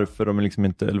frågar varför de liksom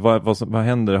inte, eller vad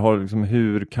händer, liksom,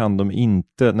 hur kan de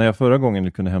inte, när jag förra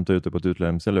gången kunde hämta ut det på ett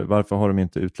utlämningsställe, varför har de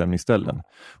inte utlämningsställen?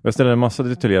 Och jag ställer en massa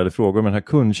detaljerade frågor, men den här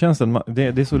kundtjänsten, det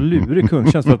är så lurig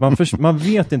kundtjänst, för att man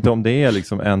vet inte om det är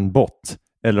liksom en bot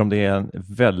eller om det är en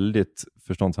väldigt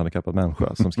förståndshandikappad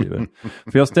människa som skriver.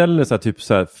 För jag ställer så här, typ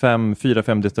så här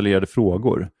 4-5 detaljerade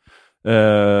frågor.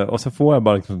 Och så får jag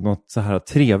bara liksom något så här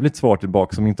trevligt svar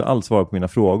tillbaka som inte alls svarar på mina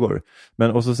frågor.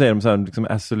 Men och så säger de så här liksom,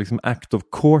 as a, liksom act of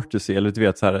courtesy, eller du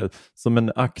vet så här som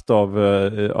en akt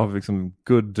av liksom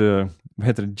good vad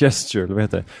heter det, gesture, eller vad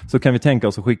heter det? Så kan vi tänka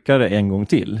oss att skicka det en gång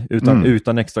till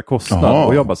utan extra kostnad. Aha.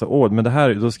 Och jag bara så men det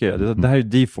här, då ska jag, det här är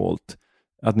default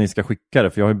att ni ska skicka det,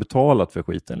 för jag har ju betalat för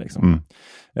skiten liksom.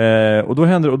 Och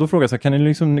då frågar jag så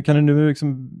här, kan ni nu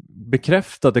liksom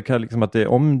bekräfta att det kan liksom, att det,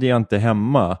 om det inte är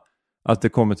hemma, att det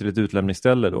kommer till ett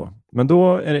utlämningsställe då. Men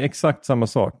då är det exakt samma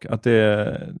sak, att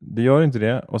det gör inte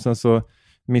det, och sen så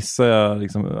missar jag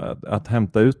liksom att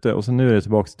hämta ut det, och sen nu är det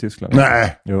tillbaka till Tyskland.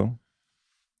 Nej. Jo.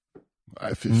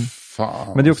 Nej, fy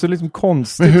fan. Men det är också liksom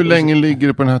konstigt. Men hur länge ligger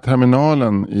det på den här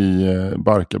terminalen i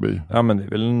Barkarby? Ja, men det är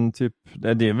väl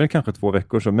det är väl kanske 2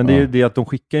 veckor så. Men det är ju det att de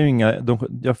skickar ju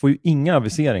jag får ju inga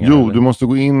aviseringar. Jo, eller? Du måste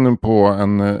gå in på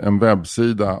en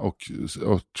webbsida och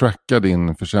tracka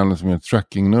din försäljning med ett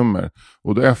trackingnummer.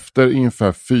 Och då efter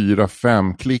ungefär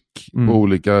 4-5 klick på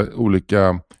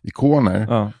olika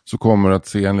ikoner så kommer du att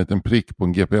se en liten prick på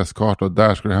en GPS-karta, och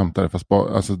där ska du hämta det,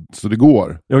 alltså, så det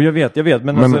går. Jo, jag vet.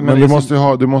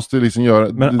 Men du måste liksom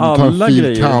göra, men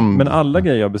alla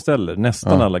grejer jag beställer,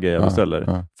 nästan alla grejer jag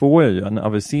beställer, får jag ju en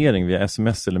avisering via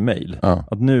sms eller mail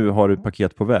att nu har du ett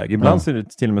paket på väg. Ibland är det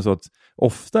till och med så att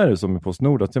ofta är det som i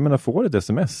Postnord att jag menar, får ett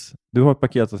sms, du har ett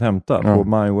paket att hämta på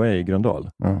My Way i Gröndal.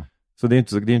 Så det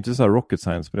är inte så här rocket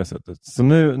science på det sättet. Så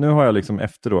nu har jag liksom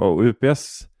efter då, och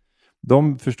UPS,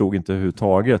 de förstod inte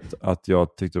överhuvudtaget att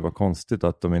jag tyckte det var konstigt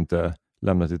att de inte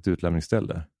lämnat ett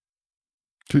utlämningsställe.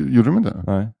 Gjorde de inte?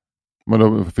 Nej. Men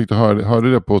då fick du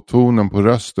hörde det på tonen, på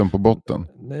rösten, på botten?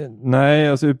 Nej,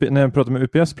 alltså när jag pratade med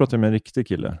UPS pratade jag med en riktig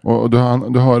kille. Och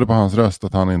du hörde på hans röst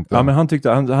att han inte... Ja, men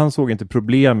han såg inte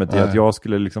problemet i att jag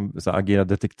skulle liksom så agera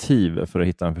detektiv för att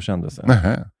hitta en försändelse.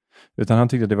 Nej. Utan han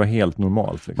tyckte att det var helt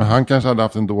normalt. Liksom. Men han kanske hade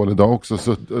haft en dålig dag också.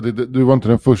 Så du var inte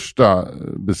den första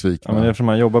besvikna. Ja, men eftersom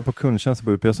han jobbar på kundtjänst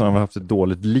på UPS så har han haft ett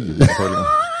dåligt liv.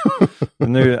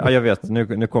 Jag vet,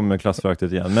 nu kommer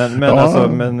klassföraktet igen.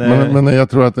 Men jag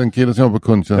tror att en kille som jobbar på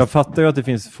kundtjänst... Jag fattar ju att det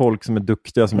finns folk som är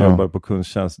duktiga som jobbar på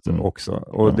kundtjänst också.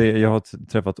 Och jag har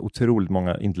träffat otroligt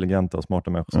många intelligenta och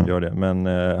smarta människor som gör det. Men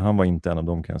han var inte en av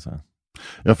dem, kan jag säga.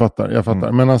 Jag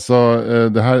fattar. Men alltså,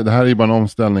 det här är ju bara en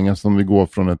omställning som vi går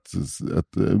från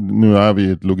nu är vi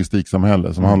i ett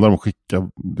logistiksamhälle som handlar om att skicka,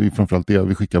 det är framförallt det,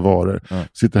 vi skickar varor,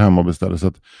 sitter hemma och beställer, så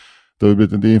att det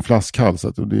är en flaskhals,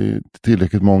 och det är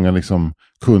tillräckligt många liksom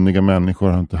kunniga människor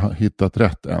har inte hittat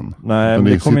rätt än. Nej, men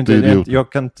det kommer inte,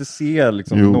 jag kan inte se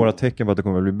liksom några tecken på att det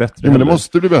kommer att bli bättre. Jo, men det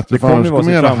måste bli bättre. Det kommer ju vara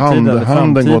så i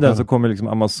framtiden så kommer liksom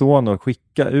Amazon att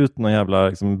skicka ut någon jävla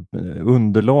liksom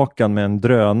underlakan med en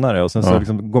drönare, och sen så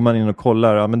liksom går man in och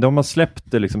kollar, men de har släppt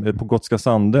det liksom på Gotska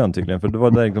Sandön tydligen, för det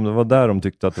var där de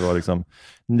tyckte att det var liksom,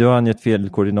 du har angett fel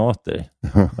koordinater.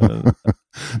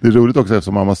 Det är roligt också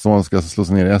eftersom Amazon ska slå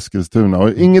sig ner i Eskilstuna. Och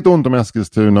inget ont om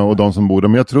Eskilstuna och de som bor där,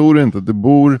 men jag tror inte att det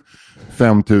bor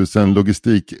 5000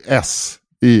 logistik-S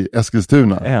i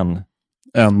Eskilstuna. Än.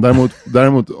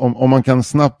 Däremot om man kan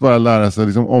snabbt bara lära sig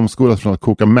liksom omskolas från att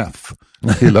koka meth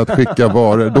till att skicka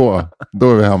varor,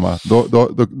 då är vi hemma.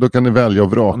 Då kan ni välja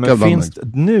och vraka. Men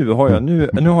nu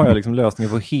har jag liksom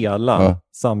lösningen på hela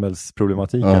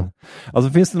samhällsproblematiken.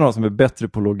 Alltså finns det några som är bättre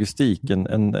på logistik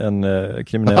än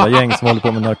kriminella gäng som håller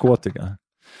på med narkotika?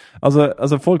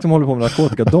 Alltså folk som håller på med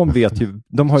narkotika,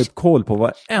 de har ju koll på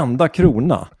varenda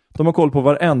krona. De har koll på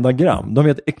varenda gram. De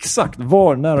vet exakt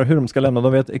var, när och hur de ska lämna.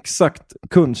 De vet exakt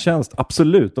kundtjänst.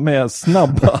 Absolut. De är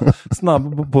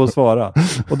snabba på att svara.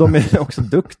 Och de är också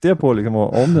duktiga på, liksom,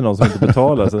 om det är någon som inte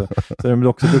betalar, så är de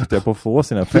också duktiga på att få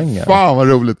sina pengar. Fan vad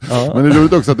roligt. Ja. Men det är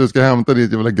roligt också att du ska hämta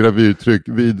ditt jävla gravyrtryck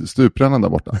vid stuprännan där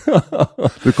borta.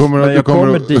 Jag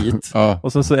kommer dit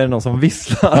och så är det någon som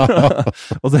visslar.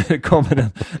 Och så kommer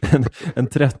en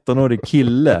 13-årig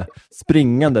kille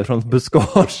springande från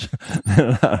buskage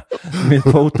med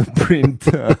fotoprint.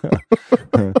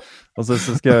 och så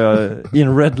ska jag i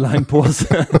en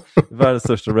redline-påse, världens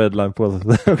största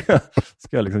redline-påse,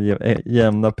 ska jag liksom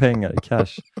jämna pengar i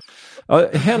cash. Ja,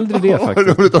 hellre det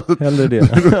faktiskt. Hellre det.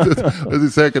 Det är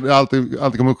säkert alltid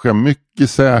kommer att ske mycket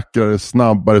säkrare,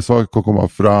 snabbare, saker kommer komma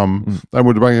fram.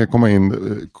 Däremot det kan komma in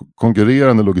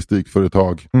konkurrerande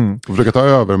logistikföretag och försöka ta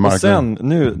över marknaden. Och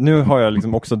sen, nu har jag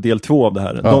liksom också del 2 av det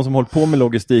här. De som håller på med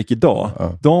logistik idag,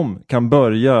 de kan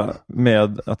börja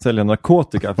med att sälja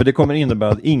narkotika. För det kommer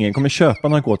innebära att ingen kommer köpa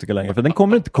narkotika längre. För den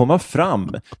kommer inte komma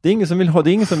fram. Det är ingen som vill ha,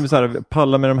 det är ingen som vill så här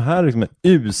palla med de här liksom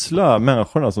usla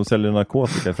människorna som säljer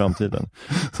narkotika i framtiden.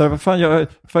 Så vad fan, jag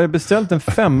har beställt en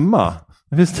 5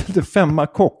 Jag beställde 5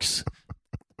 koks.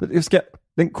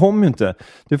 Den kom ju inte.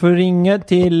 Du får ringa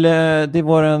till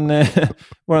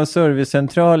våran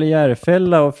servicecentral i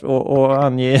Järfälla och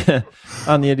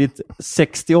ange ditt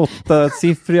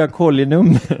 68-siffriga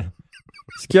kollinummer.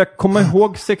 Ska jag komma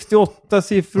ihåg 68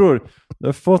 siffror? Du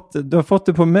har fått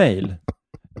det på mail.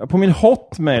 På min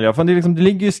hotmail. Ja. Fan, det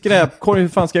ligger ju skräpkorg. Hur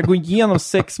fan ska jag gå igenom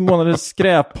 6 månaders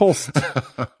skräppost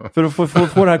för att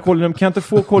få det här kollinumret? Kan jag inte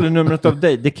få kollinumret av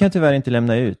dig? Det kan jag tyvärr inte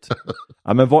lämna ut.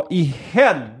 Ja, men vad i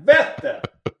helvete?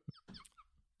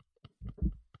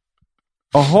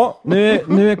 Jaha,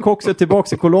 nu är Coxet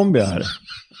tillbaka i Colombia här.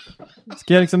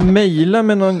 Ska jag mejla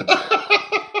med någon...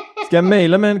 Ska jag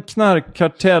mejla med en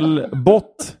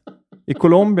knarkkartellbot i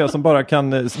Colombia som bara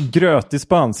kan gröt i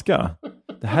spanska?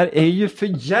 Det här är ju för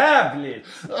jävligt!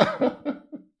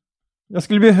 Jag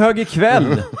skulle bli hög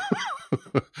ikväll.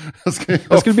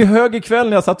 Jag skulle bli hög ikväll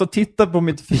när jag satt och tittade på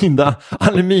mitt fina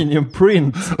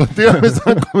aluminiumprint. Och det har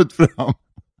liksom kommit fram.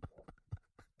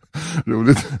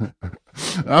 Roligt.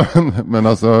 Ja, men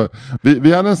alltså,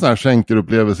 vi hade en sån här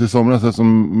skänkerupplevelse i somras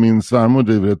som min svärmor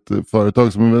driver ett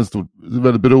företag som är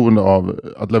väldigt beroende av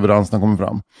att leveranserna kommer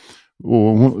fram.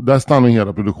 Och där stannar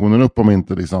hela produktionen upp om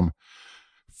inte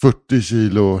 40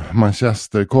 kilo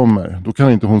Manchester kommer. Då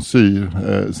kan inte hon sy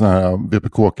såna här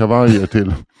VPK-kavajer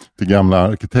till gamla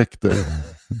arkitekter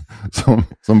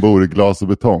som bor i glas och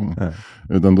betong.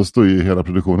 Utan då står ju hela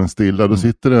produktionen stilla. Då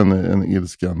sitter en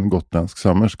ilsken gotländsk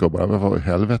sömmerska och bara, vad i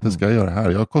helvete ska jag göra här?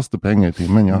 Jag kostar pengar i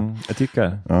timmen. Jag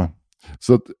tycker. Ja.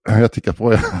 Så att, jag tickar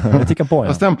på. Jag tickar på, ja.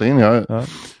 Jag stämplar in, ja. Jag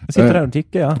sitter där och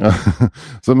tickar, ja.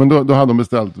 Så, men då hade de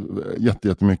beställt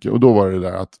jättemycket. Och då var det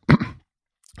där att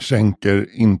Schenker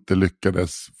inte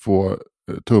lyckades få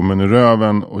tummen i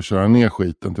röven och köra ner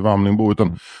skiten till Vamlingbo,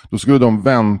 utan då skulle de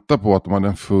vänta på att de hade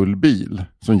en full bil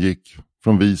som gick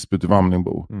från Visby till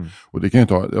Vamlingbo. Och det kan ju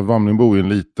ta, Vamlingbo är en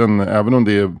liten, även om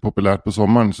det är populärt på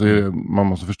sommaren så är man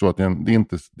måste förstå att det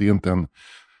är inte en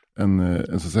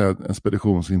så att säga en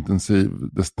speditionsintensiv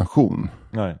destination.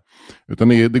 Nej. Utan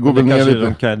det går väl ner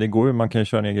lite. Man kan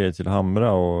köra ner grejer till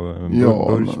Hamra och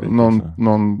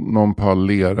någon pall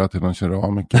lera till någon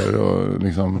keramiker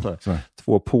och så.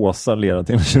 2 påsar lera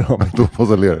till en keramiker. 2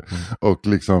 påsar lera. Och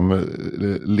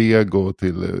Lego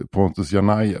till Pontus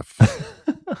Janajev.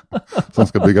 Som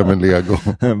ska bygga med Lego.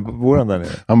 Bor han där nere?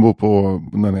 Han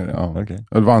bor där nere, ja. Okay.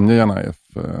 Vanja Janajev,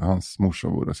 hans morsa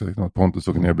bor där. Så att Pontus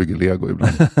åker ner och bygger Lego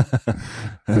ibland.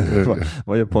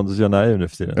 Vad gör Pontus Janajev nu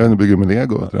för tiden? Han bygger med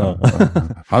Lego. Ja.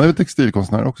 Han är väl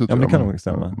textilkonstnär också. Ja, men det kan nog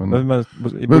stämma. Men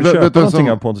borde köpa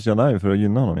någonting av Pontus Janajev för att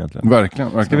gynna honom egentligen.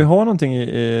 Verkligen. Ska vi ha någonting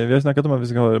vi har snackat om att vi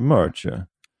ska ha merch.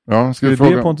 Ja, ska vi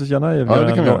be Pontus Janajev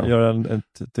göra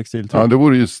ett textiltryck? Ja,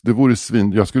 det vore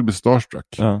svin. Jag skulle bli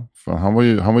starstruck. Ja. För han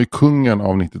var ju kungen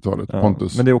av 90-talet, ja.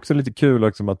 Pontus. Men det är också lite kul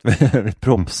att vi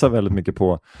propsar väldigt mycket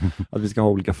på att vi ska ha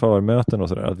olika förmöten och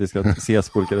sådär. Att vi ska ses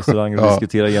på olika restauranger och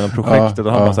diskutera igenom projektet.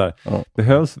 Och han var så här,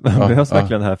 behövs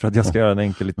verkligen det här för att jag ska göra en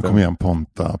enkel liten... Kom igen,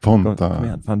 Ponta. Kom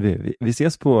igen, fan, vi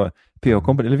ses på PH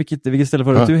Company, eller vilket ställe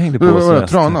var det du hängde på?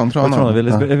 Tranan.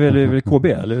 Eller KB,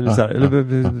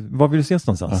 eller var vill du ses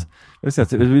någonstans?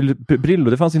 Brillo,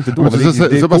 det fanns inte då. Men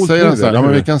så bara säger han så här,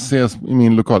 men vi kan ses i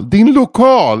min lokal. Din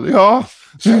lokal, ja!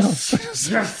 Yes!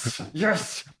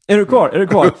 Är du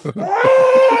kvar?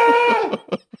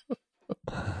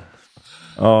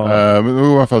 Men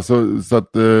i alla fall så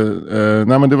att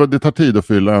nej, men det tar tid att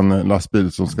fylla en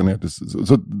lastbil som ska ner till,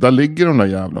 så där ligger de där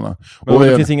jävlarna. Och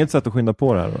det finns inget sätt att skynda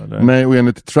på det här då, eller? Nej, och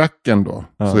enligt tracken då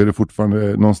så är det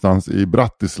fortfarande någonstans i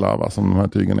Bratislava som de här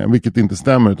tygen är, vilket inte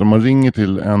stämmer, utan man ringer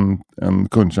till en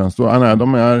kundtjänst och nej,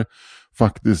 de är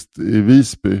faktiskt i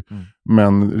Visby,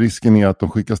 men risken är att de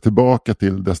skickas tillbaka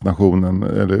till destinationen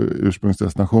eller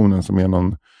ursprungsdestinationen som är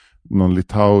någon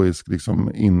litauisk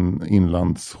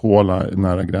inlandshåla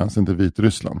nära gränsen till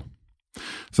Vitryssland.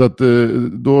 Så att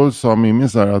då sa Mimmi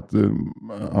så här att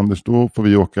Anders, då får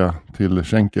vi åka till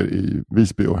Schenker i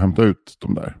Visby och hämta ut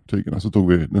de där tygerna. Så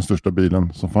tog vi den största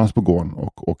bilen som fanns på gården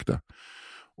och åkte.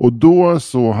 Och då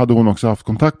så hade hon också haft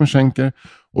kontakt med Schenker.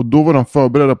 Och då var de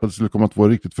förberedda på att det skulle komma 2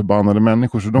 riktigt förbannade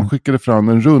människor. Så de skickade fram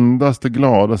den rundaste,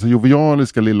 gladaste,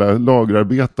 jovialiska lilla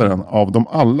lagerarbetaren av dem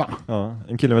alla. Ja,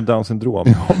 en kille med Down syndrom.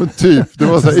 Ja, men typ. Det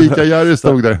var så här, Ica Jerry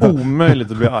stod där.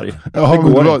 Omöjligt att bli arg.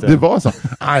 Ja, det var så.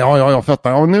 Ja,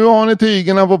 fattar. Och nu har ni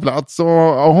tygerna på plats. Och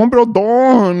ha en bra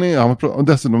dag, hörni. Ja, och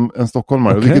dessutom en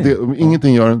stockholmare. Okay. Vilket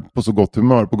ingenting gör på så gott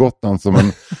humör på Gotland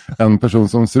som en person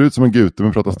som ser ut som en gute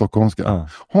men pratar stockholmska.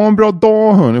 Ha en bra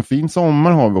dag, hörni. Fin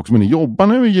sommar har vi också. Men ni jobbar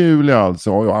nu i juli alltså.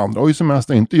 Ja, andra har ju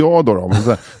semester, inte jag då.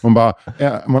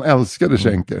 Man älskade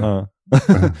Schenker.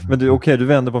 Men du, okej, du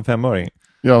vände på en 5-öring.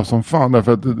 Ja, som fan,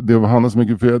 därför att det handlar så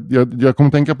mycket, för jag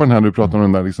kommer tänka på den här, du pratar om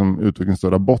den där liksom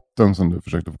utvecklingsstörda botten som du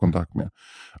försökte få kontakt med.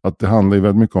 Att det handlar ju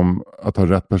väldigt mycket om att ha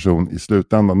rätt person i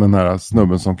slutändan. Den här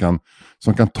snubben som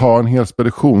kan ta en hel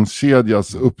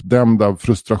speditionskedjas uppdämda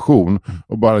frustration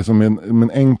och bara liksom med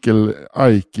en enkel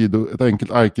ett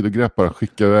enkelt aikido-grepp bara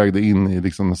skicka iväg det in i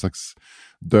liksom en slags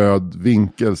död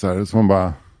vinkel så här, så man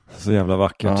bara... Så jävla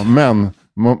vackert. Ja, men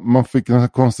man fick en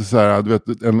konstig så här, du vet,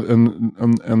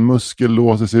 en muskel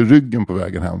låser sig i ryggen på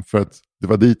vägen hem för att det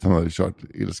var dit han hade kört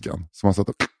ilskan. Så man satt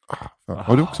och...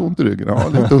 Har du också ont i ryggen? Ja,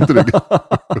 lite ont i ryggen.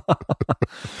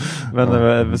 Men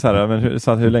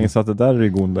hur länge satt det där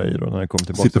ryggondda i då när det kom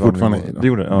tillbaka? Sitter fortfarande i då. Det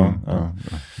gjorde det? Ja.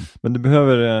 Men du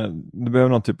behöver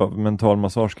någon typ av mental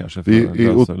massage kanske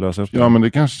för att lösa upp det. Ja, men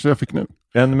det kanske jag fick nu.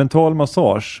 En mental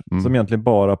massage som egentligen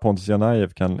bara Pontus Janaev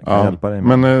kan hjälpa dig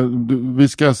med. Men vi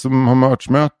ska ha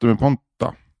merchmöte med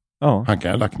Ponta. Ja. Han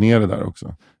kan ha lagt ner det där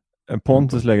också.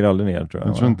 Pontus lägger aldrig ner, tror jag.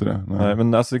 Jag tror inte det. Nej,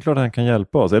 men alltså det är klart att han kan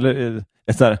hjälpa oss. Eller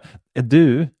är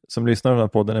du som lyssnar på den här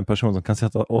podden en person som kan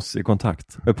sätta oss i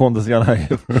kontakt med Pontus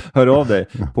Janaev? Hör av dig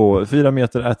på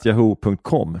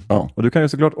 4meter@yahoo.com. Ja. Och du kan ju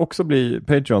såklart också bli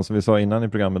Patreon, som vi sa innan i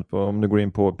programmet, om du går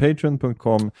in på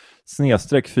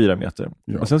patreon.com/4meter.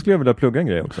 Ja. Och sen skulle jag vilja plugga en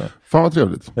grej också. Fan vad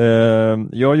trevligt.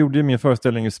 Jag gjorde ju min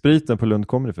föreställning i Spriten på Lund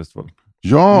Comedy Festival.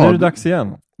 Ja! Nu är det dags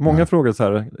igen. Många frågar så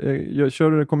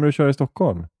här, kommer du köra i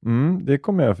Stockholm? Det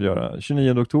kommer jag att få göra.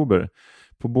 29 oktober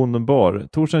på Bonden Bar.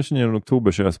 Torsdagen 29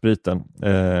 oktober kör jag Spriten.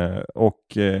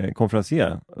 Och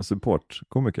konferencier, support,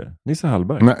 komiker. Nisse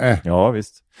Hallberg. Nej. Ja,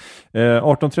 visst.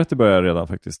 18.30 börjar jag redan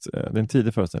faktiskt. Det är en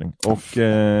tidig föreställning. Och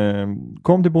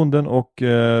kom till Bonden och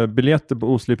biljetter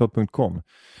på oslipat.com.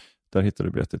 Där hittar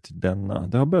du biljetter till denna.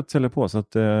 Det har börjat sälja på, så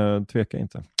att tveka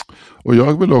inte. Och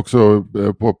jag vill också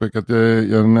påpeka att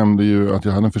jag nämnde ju att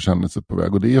jag hade en försändelse på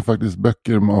väg. Och det är faktiskt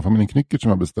böcker av familjen Knyckert som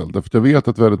jag beställt. För jag vet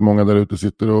att väldigt många där ute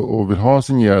sitter och vill ha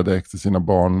signerade ex till sina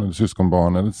barn, eller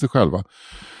syskonbarn eller till sig själva.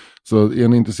 Så är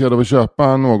ni intresserade av att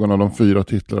köpa någon av de 4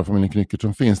 titlar av familjen Knyckert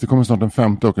som finns. Det kommer snart en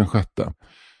 5:e och en 6:e.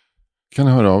 Kan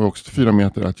ni höra av också till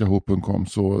 4meter@yahoo.com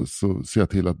så ser jag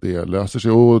till att det löser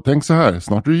sig. Och tänk så här,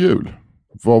 snart är det jul.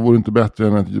 Vad vore inte bättre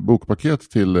än ett bokpaket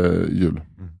till jul?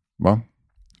 Va?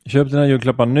 Köp dina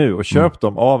julklappar nu och köp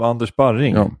dem av Anders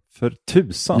Barring för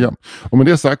 1000. Ja. Och med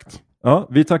det sagt. Ja,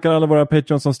 vi tackar alla våra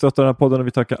Patreons som stöttar den här podden och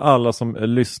vi tackar alla som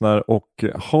lyssnar och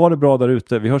ha det bra där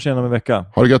ute. Vi hörs igen om en vecka.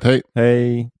 Ha det gött, hej.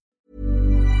 Hej.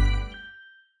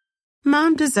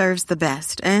 Mom deserves the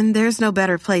best, and there's no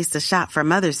better place to shop for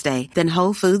Mother's Day than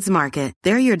Whole Foods Market.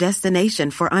 They're your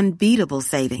destination for unbeatable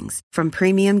savings, from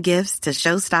premium gifts to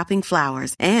show-stopping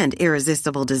flowers and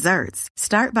irresistible desserts.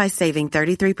 Start by saving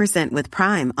 33% with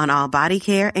Prime on all body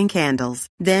care and candles.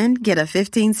 Then get a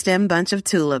 15-stem bunch of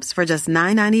tulips for just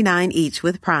 $9.99 each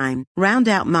with Prime. Round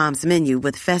out Mom's menu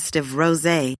with festive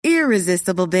rosé,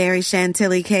 irresistible berry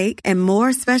chantilly cake, and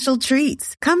more special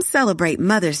treats. Come celebrate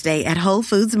Mother's Day at Whole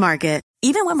Foods Market.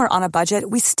 Even when we're on a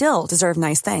budget, we still deserve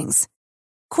nice things.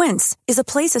 Quince is a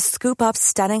place to scoop up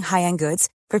stunning high-end goods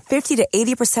for 50 to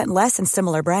 80% less than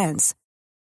similar brands.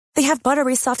 They have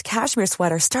buttery soft cashmere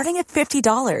sweaters starting at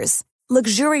 $50,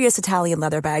 luxurious Italian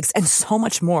leather bags, and so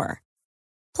much more.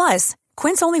 Plus,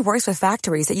 Quince only works with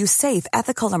factories that use safe,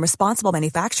 ethical, and responsible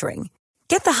manufacturing.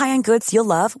 Get the high-end goods you'll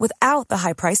love without the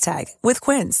high price tag with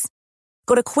Quince.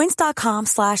 Go to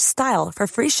quince.com/style for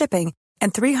free shipping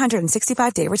and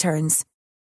 365-day returns.